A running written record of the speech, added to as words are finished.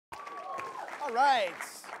All right,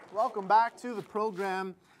 welcome back to the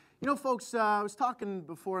program. You know, folks, I was talking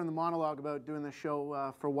before in the monologue about doing this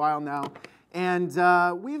show for a while now, and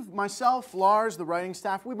myself, Lars, the writing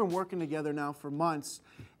staff, we've been working together now for months,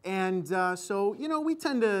 and so, you know, we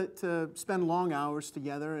tend to spend long hours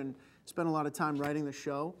together and spend a lot of time writing the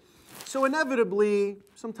show. So inevitably,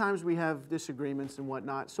 sometimes we have disagreements and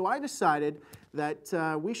whatnot, so I decided that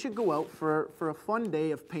we should go out for a fun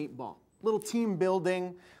day of paintball. A little team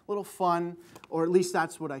building, a little fun, or at least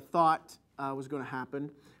that's what I thought was going to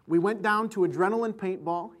happen. We went down to Adrenaline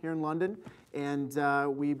Paintball here in London, and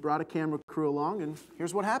we brought a camera crew along, and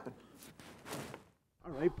here's what happened.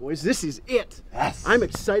 All right, boys, this is it. Yes. I'm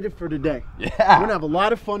excited for today. Yeah. We're going to have a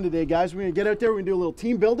lot of fun today, guys. We're going to get out there, we're going to do a little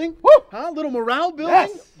team building. Woo! Huh? A little morale building.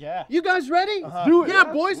 Yes. Yeah. You guys ready? Let's do it. Yeah,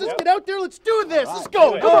 boys, let's get out there. Let's do this. Let's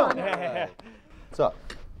go. Come on. What's up?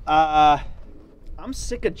 I'm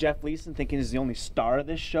sick of Jeff Leeson thinking he's the only star of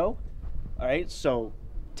this show. All right, so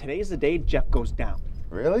today's the day Jeff goes down.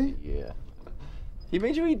 Really? Yeah. He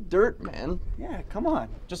made you eat dirt, man. Yeah, come on.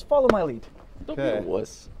 Just follow my lead. Don't be a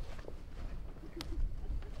wuss.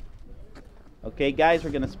 Okay, guys,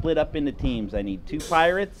 we're going to split up into teams. I need 2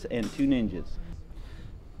 pirates and 2 ninjas.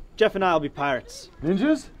 Jeff and I will be pirates.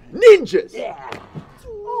 Ninjas? Ninjas! Yeah.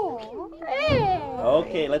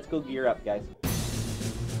 Okay, let's go gear up, guys.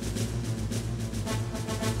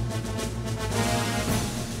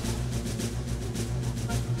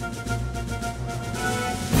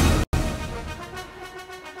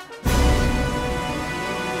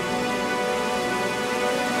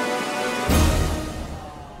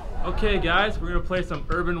 Okay guys, we're going to play some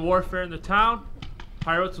urban warfare in the town.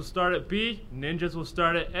 Pirates will start at B, ninjas will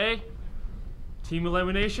start at A. Team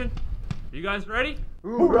elimination. You guys ready?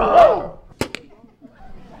 Hoorah!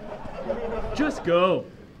 Just go.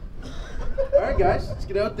 All right, guys, let's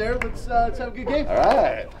get out there. Let's have a good game. All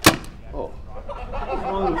right. Oh. What's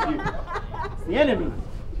wrong with you? It's the enemy.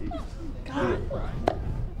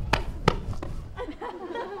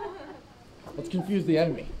 Let's confuse the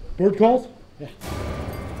enemy. Bird calls? Yeah.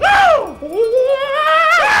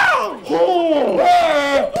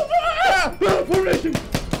 Formation!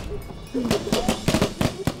 What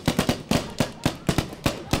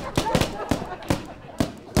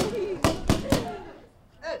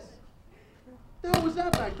the hell was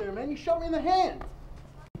that back there, man? You shot me in the hand.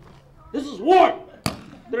 This is war.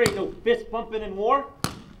 There ain't no fist pumping in war.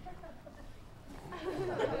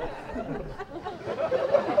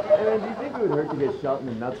 Aaron, do you think it would hurt to get shot in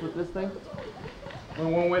the nuts with this thing?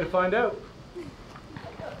 Only one way to find out.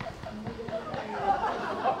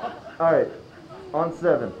 All right, on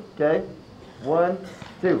 7, okay? 1,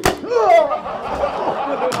 2.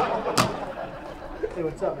 Hey,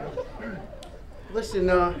 what's up, man? Listen,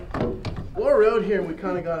 while we're out here and we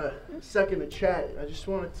kind of got a second to chat, I just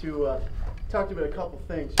wanted to talk to you about a couple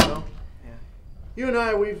things, you know? Yeah. You and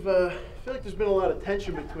I, I feel like there's been a lot of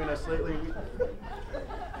tension between us lately.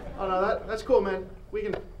 Oh no, that's cool, man. We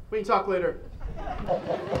can talk later.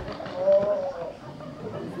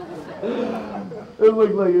 It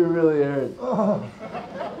looked like it really hurt. The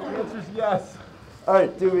answer's yes. All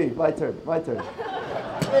right, do me. My turn.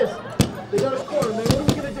 Yes, they got us cornered, man. What are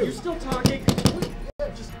we gonna do? You're still talking.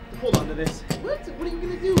 Just hold on to this. What are you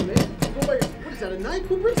gonna do, man? Go by what is that, a knife?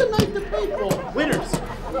 Who brings a knife to paintball? Winners.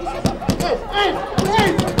 Hey!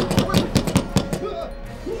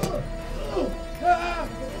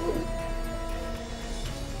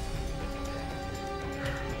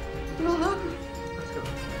 You know what happened? Let's go.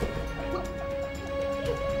 What?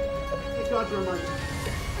 Thank God you're a mercy.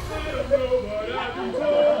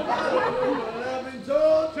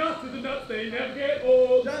 Just to the nuts, they never get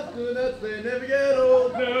old. Just to the nuts, they never get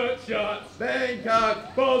old. Nut shots.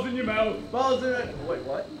 Bangkok. Balls in your mouth. Balls in it. Wait,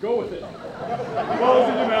 what? Go with it. Balls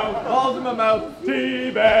in your mouth. Balls in my mouth.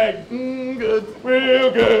 Teabag. Good. Real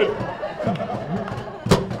good.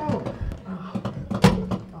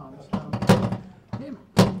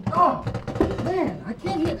 Oh, man, I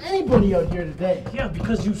can't hit anybody out here today. Yeah,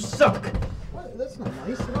 because you suck. What? That's not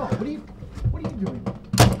nice at all. What are you doing?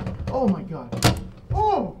 Oh my God.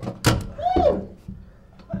 Oh! Woo!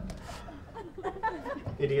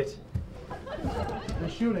 Idiot. They're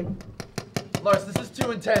shooting. Lars, this is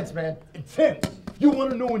too intense, man. Intense? You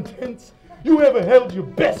want to know intense? You ever held your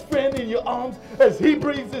best friend in your arms as he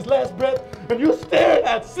breathes his last breath, and you're staring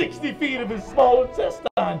at 60 feet of his small intestine,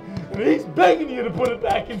 and he's begging you to put it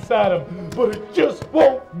back inside him, but it just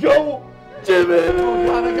won't go? Jimmy! Oh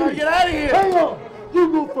God, I gotta get out of here. Hang on! You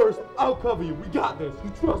go first. I'll cover you. We got this. You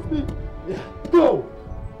trust me? Yeah. Go!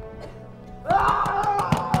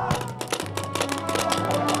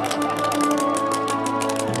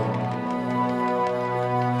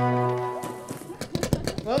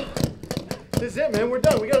 Well, this is it, man. We're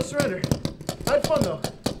done. We gotta surrender. I had fun, though.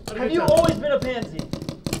 Have you always been a pansy?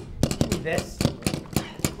 Give me this.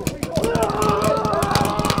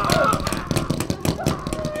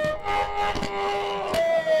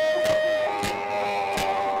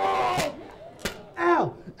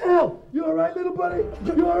 Al! Al! You alright, little buddy?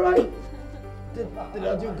 You alright? Did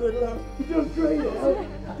I do good, Al? You did great, Al.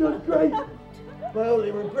 You did great. My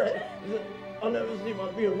only regret is that I'll never see my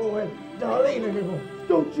beautiful wife, Darlene, anymore.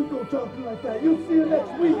 Don't you go talking like that. You'll see her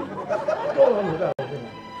next week. Go on without me.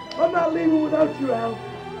 I'm not leaving without you, Al.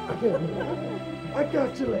 I can't leave. I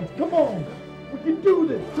got you, Lance. Come on. We can do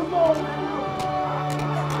this. Come on.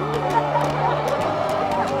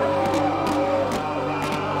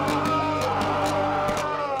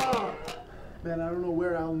 Man, I don't know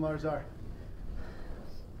where Al and Lars are.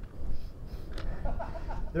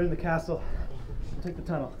 They're in the castle. We'll take the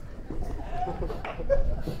tunnel.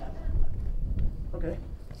 Okay.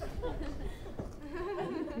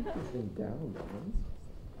 Freeze! Freeze down!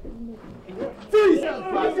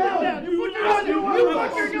 You put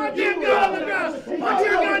your goddamn gun on the ground! Put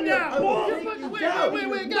your gun down! Wait,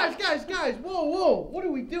 guys! Whoa! What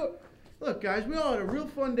are we doing? Look, guys, we all had a real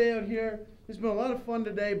fun day out here. There's been a lot of fun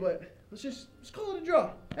today, but let's call it a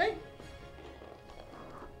draw, hey?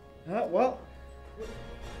 Well,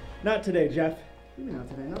 not today, Jeff. What do you mean not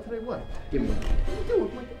today? Not today what? Give me one. What are you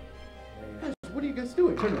doing? Guys, what are you guys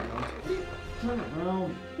doing? Turn around. Turn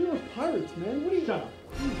around. You're pirates, man. What are you? Shut up.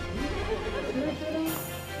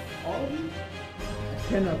 All of you? I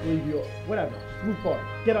cannot believe you. Whatever. Move forward.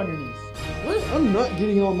 Get on your knees. What? I'm not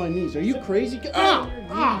getting on my knees. Are you crazy?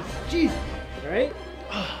 Jeez. All right?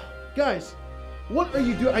 Guys, what are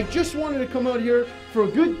you doing? I just wanted to come out here for a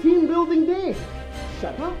good team building day.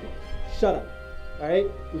 Shut up. Shut up. All right?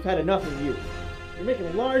 We've had enough of you. You're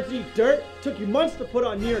making Lars eat dirt. Took you months to put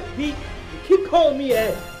on New York Pete. You keep calling me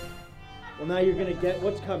Ed. Well, now you're gonna get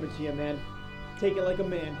what's coming to you, man. Take it like a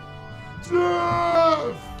man.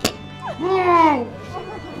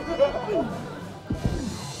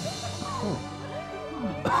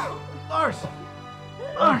 Lars!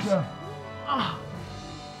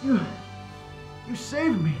 You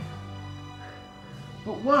saved me.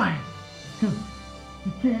 But why? Because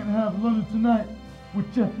you can't have London Tonight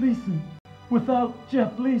with Jeff Leeson without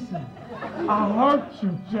Jeff Leeson. I hurt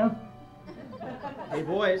you, Jeff. Hey,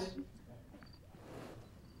 boys.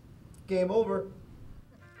 Game over.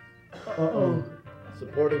 Uh-oh.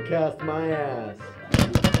 Supporting cast my ass.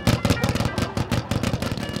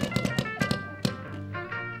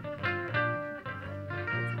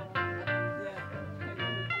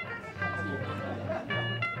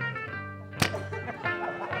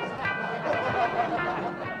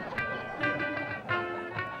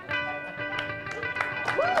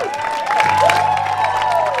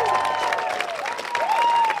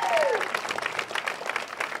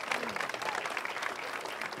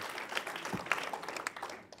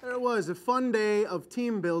 There it was, a fun day of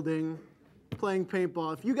team building, playing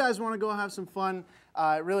paintball. If you guys want to go have some fun,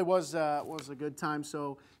 it really was a good time.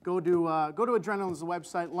 So go to Adrenaline's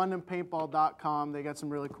website, londonpaintball.com. They got some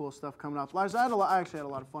really cool stuff coming up. Lars, I actually had a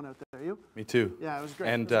lot of fun out there. You? Me too. Yeah, it was great.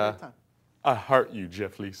 And it was a great time. I heart you,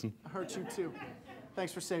 Jeff Leeson. I hurt you too.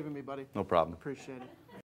 Thanks for saving me, buddy. No problem. Appreciate it.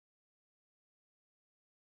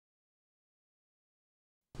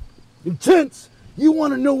 Intense! You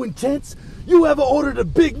want to know intense? You ever ordered a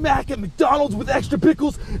Big Mac at McDonald's with extra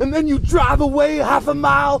pickles and then you drive away half a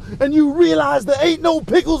mile and you realize there ain't no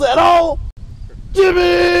pickles at all?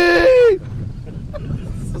 Jimmy!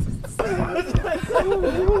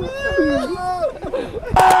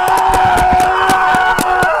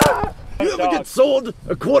 You ever get sold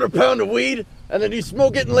a quarter pound of weed and then you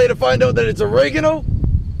smoke it and later find out that it's oregano?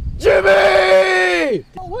 Jimmy!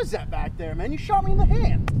 What was that back there, man? You shot me in the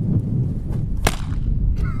hand.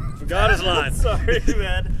 Forgot his line. Sorry,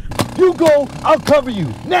 man. You go, I'll cover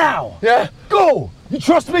you. Now! Yeah? Go! You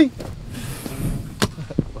trust me?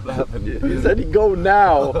 What happened? You said he'd go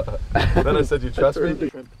now. Then I said, you trust me?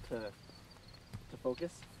 To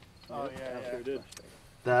focus. Oh, yeah. Sure did.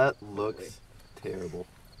 That looks terrible.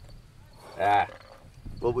 Ah.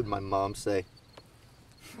 What would my mom say?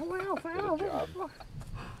 Good job.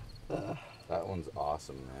 That one's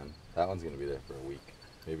awesome, man. That one's going to be there for a week.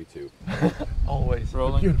 Maybe 2. Always.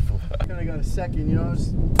 Rolling. Beautiful. I kind of got a second, you know.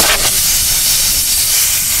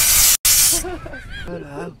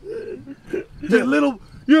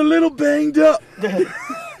 You're a little banged up.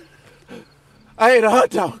 I ate a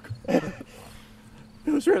hot dog. It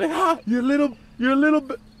was really hot. You're a little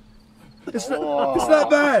bit. It's not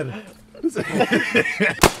bad.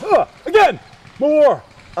 Again, more.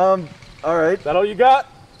 All right. That all you got?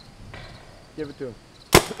 Give it to him.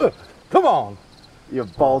 Come on. You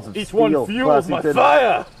have balls of Each steel. one fuels my Classy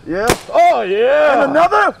fire. Yeah. Oh, yeah. And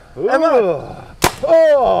another?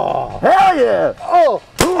 Oh. Hell yeah. Oh.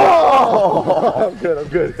 Oh. I'm good. I'm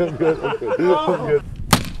good. I'm good. I'm good. I'm good.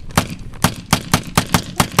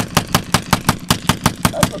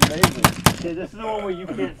 That's amazing. Okay, this is the one where you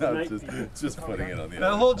can't snipe people. Just putting it on the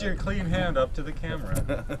Now hold your clean hand up to the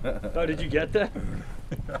camera. Oh, did you get that?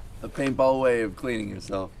 A paintball way of cleaning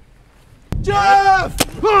yourself. Jeff!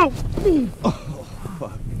 Oh!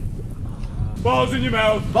 Fuck. Balls in your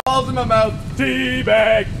mouth. Balls in my mouth.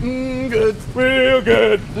 Teabag. Good. Real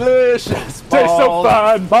good. Delicious. Tastes so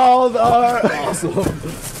fine. Balls are awesome.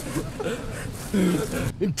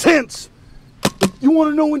 Intense. You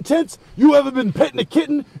want to know intense? You ever been petting a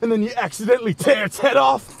kitten and then you accidentally tear its head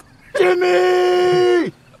off?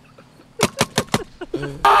 Jimmy!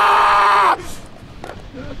 Ah!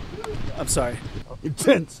 I'm sorry.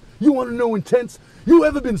 Intense. You want to know intense? You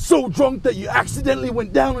ever been so drunk that you accidentally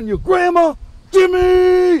went down on your grandma?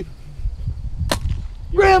 Jimmy!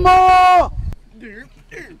 Grandma!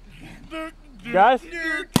 Guys?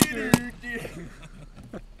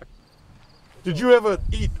 Did you ever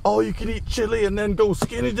eat all you can eat chili and then go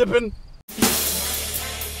skinny dipping?